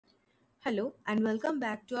Hello and welcome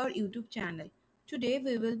back to our YouTube channel. Today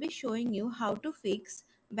we will be showing you how to fix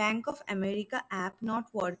Bank of America app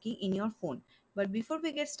not working in your phone. But before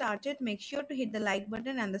we get started, make sure to hit the like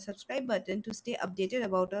button and the subscribe button to stay updated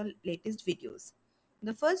about our latest videos.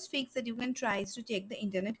 The first fix that you can try is to check the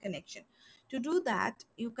internet connection. To do that,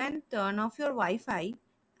 you can turn off your Wi-Fi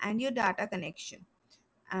and your data connection.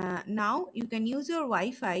 Now you can use your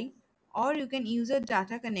Wi-Fi or you can use a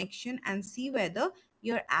data connection and see whether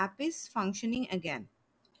your app is functioning again.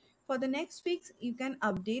 For the next fix, you can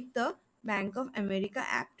update the Bank of America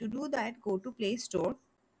app. To do that, go to Play Store,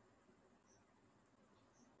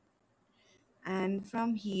 and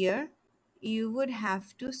from here you would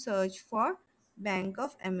have to search for Bank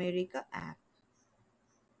of America app.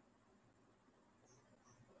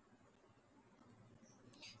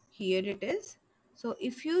 Here it is. So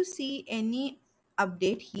if you see any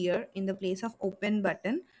update here in the place of open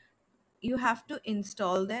button, you have to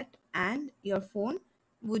install that and your phone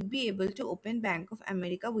would be able to open Bank of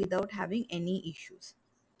America without having any issues.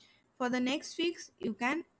 For the next fix, you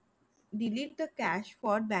can delete the cache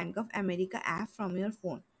for Bank of America app from your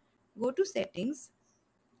phone. Go to settings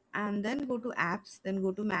and then go to apps, then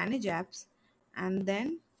go to manage apps and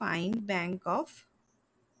then find Bank of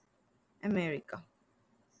America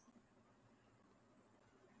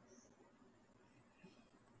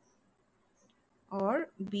or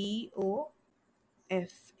BOFA.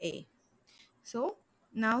 So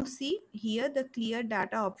now see here the clear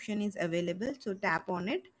data option is available. So tap on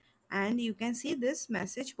it and you can see this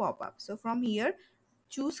message pop up. So from here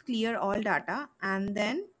choose clear all data and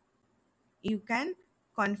then you can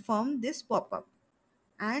confirm this pop up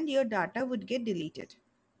and your data would get deleted.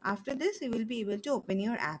 After this you will be able to open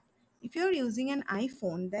your app. If you are using an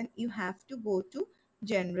iPhone, then you have to go to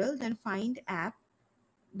general, then find app,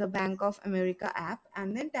 the Bank of America app,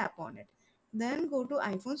 and then tap on it. Then go to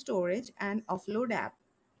iPhone storage and offload app.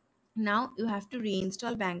 Now you have to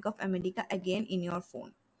reinstall Bank of America again in your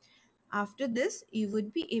phone. After this, you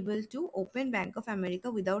would be able to open Bank of America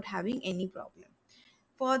without having any problem.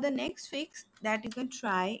 For the next fix that you can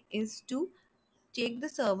try is to check the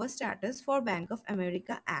server status for Bank of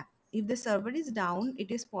America app. If the server is down,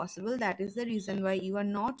 it is possible that is the reason why you are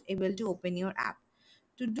not able to open your app.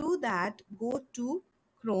 To do that, go to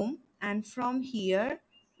Chrome and from here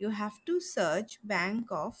you have to search Bank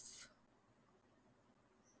of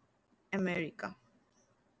America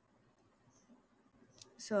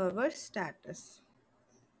server status.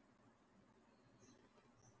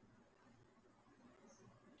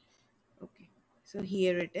 Okay, so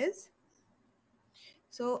here it is.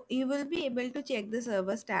 So you will be able to check the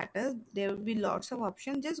server status. There will be lots of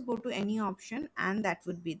options. Just go to any option and that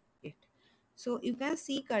would be it. So you can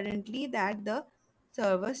see currently that the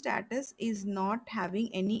server status is not having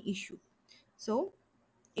any issue. So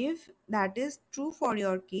if that is true for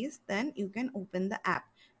your case, then you can open the app.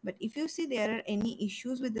 But if you see there are any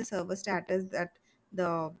issues with the server status, that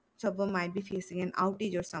the server might be facing an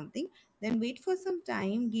outage or something, then wait for some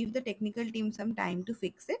time, give the technical team some time to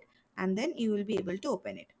fix it, and then you will be able to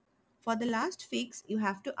open it. For the last fix, you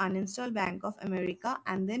have to uninstall Bank of America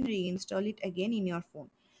and then reinstall it again in your phone.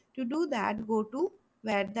 To do that, go to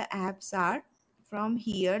where the apps are. From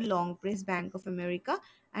here, long press Bank of America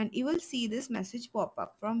and you will see this message pop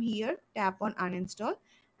up. From here, tap on uninstall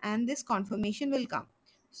and this confirmation will come.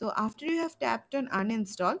 So after you have tapped on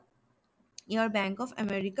uninstall, your Bank of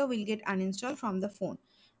America will get uninstalled from the phone.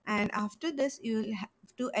 And after this, you will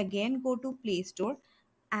have to again go to Play Store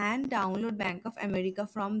and download Bank of America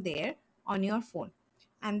from there on your phone.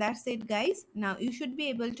 And that's it, guys. Now you should be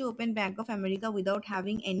able to open Bank of America without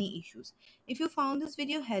having any issues. If you found this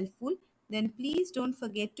video helpful, then please don't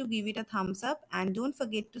forget to give it a thumbs up and don't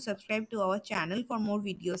forget to subscribe to our channel for more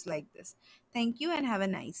videos like this. Thank you and have a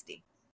nice day.